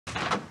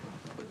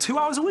2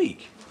 hours a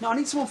week? No, I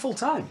need someone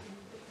full-time.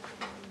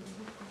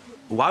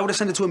 Why would I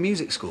send her to a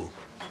music school?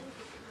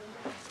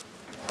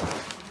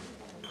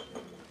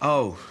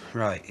 Oh,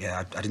 right,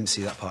 yeah, I didn't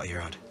see that part of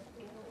your ad.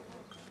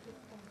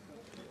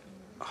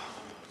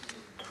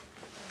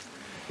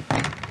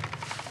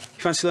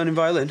 You fancy learning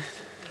violin?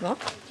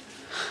 What?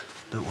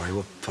 Don't worry,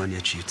 we'll find you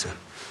a tutor.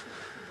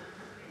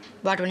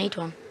 Why do I need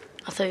one?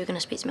 I thought you were going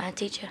to speak to my head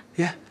teacher.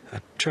 Yeah, I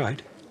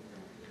tried.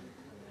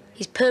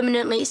 He's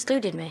permanently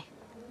excluded me.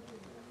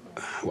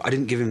 Well, I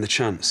didn't give him the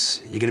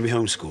chance. You're going to be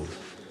homeschooled.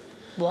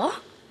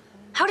 What?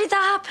 How did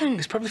that happen?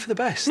 It's probably for the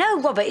best. No,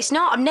 Robert, it's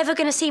not. I'm never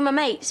going to see my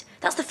mates.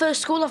 That's the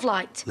first school I've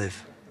liked.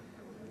 Liv,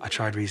 I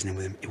tried reasoning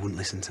with him. He wouldn't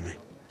listen to me.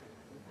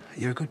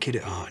 You're a good kid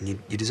at heart, and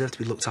you deserve to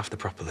be looked after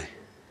properly.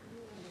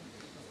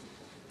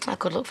 I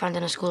could look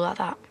finding a school like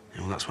that.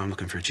 Yeah, well, that's why I'm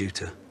looking for a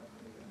tutor.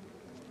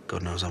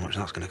 God knows how much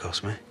that's going to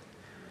cost me.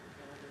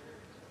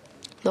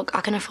 Look,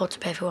 I can afford to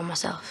pay for one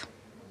myself.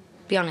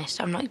 Be honest,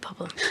 I'm not your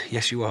problem.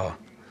 Yes, you are.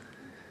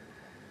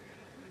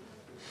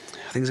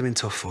 Things have been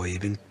tough for you.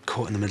 You've been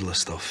caught in the middle of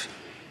stuff.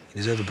 You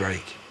deserve a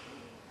break.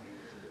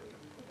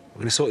 We're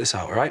going to sort this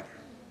out, all right?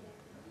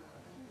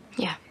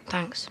 Yeah,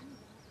 thanks.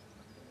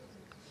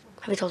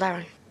 Have you told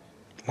Aaron?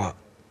 What?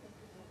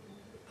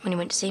 When he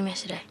went to see me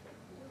yesterday.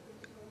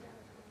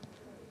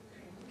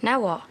 Now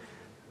what?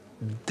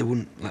 They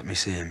wouldn't let me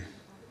see him.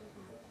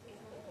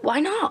 Why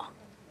not?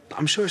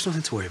 I'm sure it's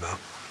nothing to worry about.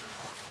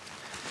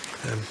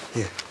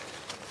 Here.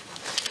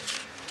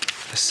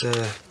 That's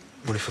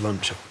money for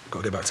lunch. I've got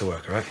to get back to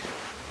work, all right?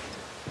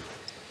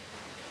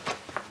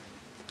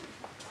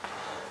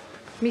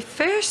 Me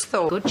first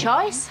thought. Good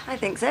choice. I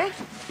think so.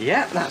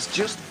 Yeah, that's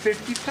just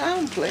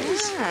 £50,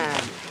 please.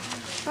 Ah,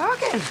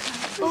 bargain.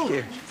 Thank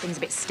you. Seems a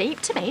bit steep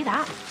to me,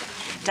 that.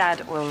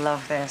 Dad will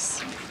love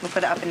this. We'll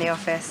put it up in the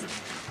office.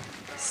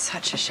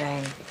 Such a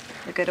shame.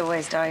 The good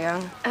always die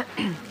young.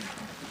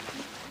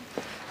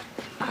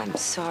 I'm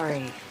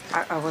sorry.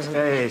 I wasn't...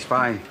 Hey, it's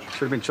fine. Should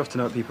have been chuffed to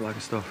know people like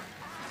her stuff.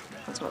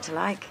 What's not to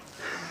like?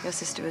 Your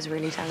sister was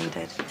really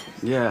talented.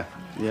 Yeah,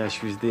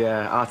 she was the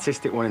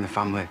artistic one in the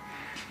family.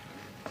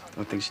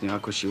 Don't think she knew how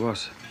good she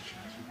was.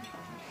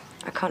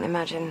 I can't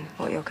imagine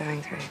what you're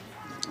going through.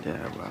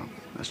 Yeah, well,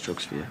 that's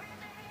drugs for you.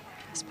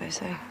 I suppose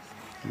so.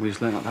 We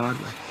just learned that the hard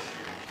way.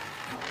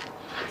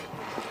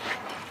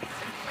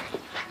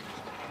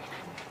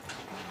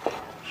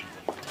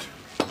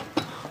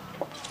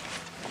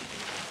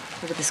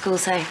 What did the school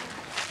say?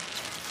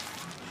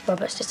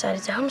 Robert's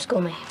decided to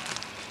homeschool me.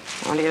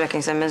 Why are you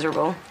looking so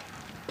miserable?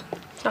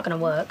 It's not going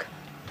to work.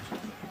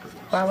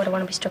 Why would I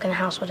want to be stuck in the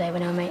house all day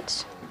with no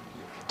mates?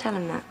 Tell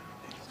him that.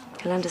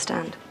 He'll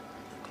understand.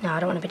 No, I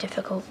don't want to be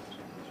difficult.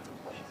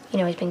 You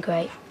know, he's been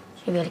great.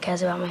 He really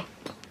cares about me.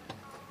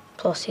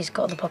 Plus, he's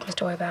got other problems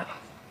to worry about.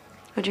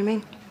 What do you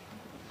mean?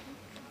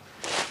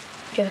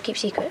 Do you ever keep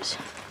secrets?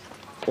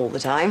 All the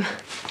time.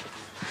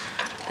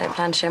 Don't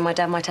plan to show my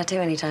dad my tattoo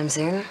anytime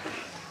soon.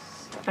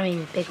 I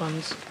mean, big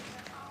ones.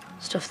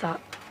 Stuff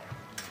that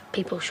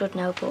people should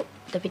know, but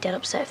they'd be dead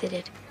upset if they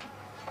did.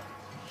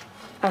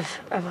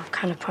 I've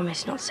kind of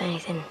promised not to say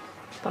anything,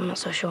 but I'm not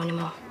so sure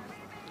anymore.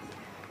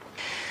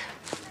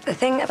 The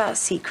thing about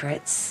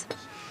secrets,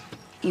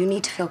 you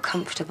need to feel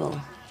comfortable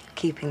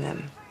keeping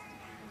them.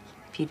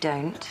 If you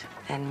don't,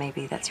 then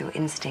maybe that's your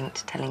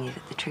instinct telling you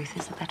that the truth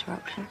is the better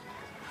option.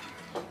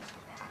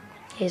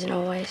 He isn't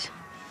always.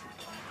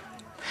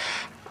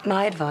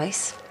 My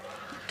advice,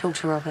 talk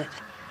to Robert.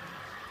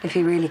 If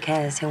he really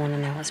cares, he'll want to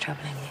know what's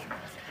troubling you.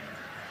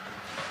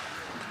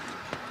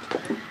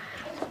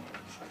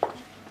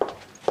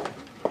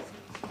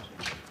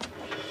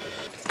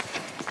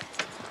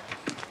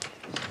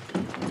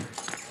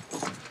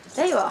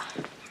 There you are.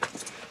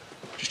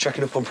 Just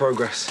checking up on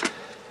progress.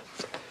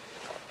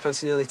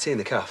 Fancy an early tea in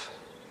the cafe?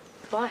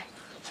 Why?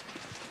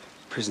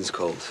 Prison's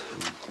cold.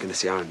 I'm going to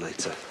see Aaron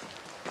later.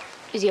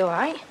 Is he all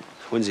right?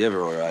 When's he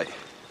ever all right?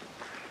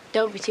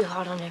 Don't be too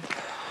hard on him.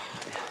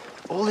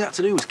 All he had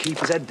to do was keep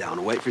his head down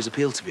and wait for his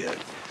appeal to be heard.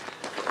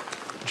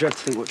 I dread to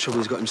think what trouble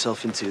he's got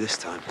himself into this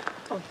time.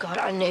 Oh, God,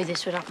 I knew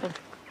this would happen.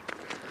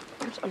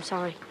 I'm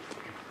sorry.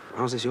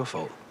 How's this your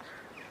fault?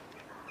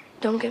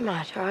 Don't get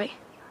mad, all right?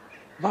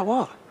 About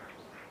what?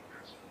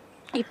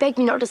 He begged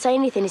me not to say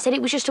anything. He said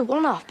it was just a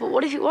one-off, but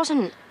what if it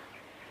wasn't?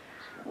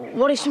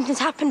 What if something's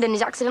happened and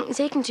he's accidentally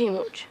taken too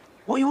much?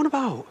 What are you on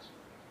about?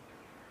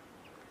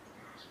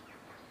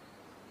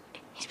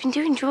 He's been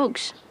doing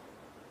drugs.